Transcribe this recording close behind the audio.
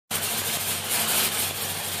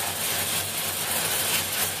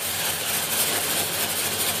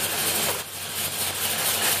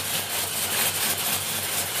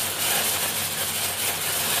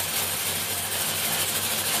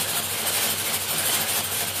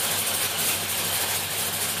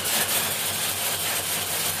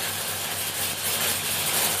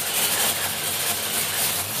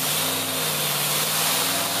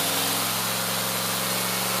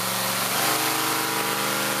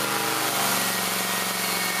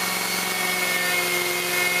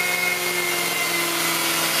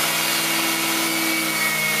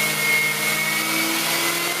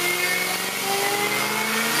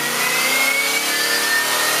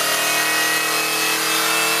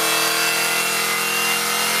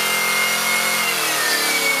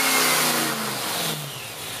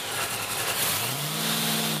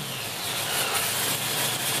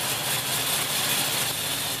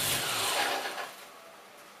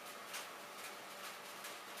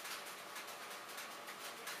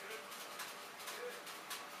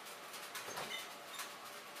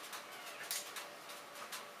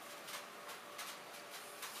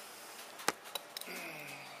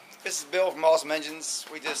This is Bill from Awesome Engines.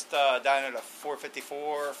 We just dynoed a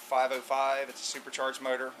 454 505. It's a supercharged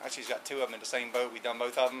motor. Actually, he's got two of them in the same boat. We've done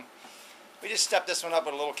both of them. We just stepped this one up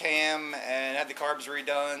with a little cam and had the carbs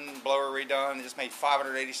redone, blower redone. It just made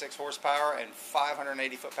 586 horsepower and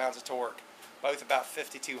 580 foot-pounds of torque, both about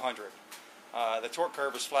 5,200. The torque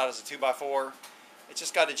curve is flat as a 2x4. It's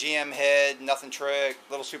just got a GM head, nothing trick,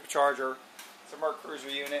 little supercharger. It's a Merc Cruiser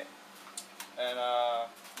unit, and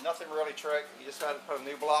nothing really trick. You just got to put a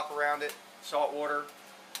new block around it, salt water,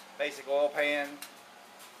 basic oil pan.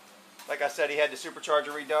 Like I said, he had the supercharger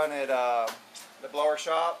redone at the blower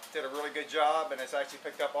shop. Did a really good job, and it's actually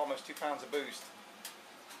picked up almost 2 pounds of boost.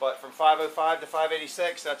 But from 505 to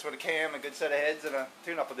 586, that's what a cam, a good set of heads, and a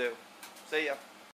tune-up will do. See ya.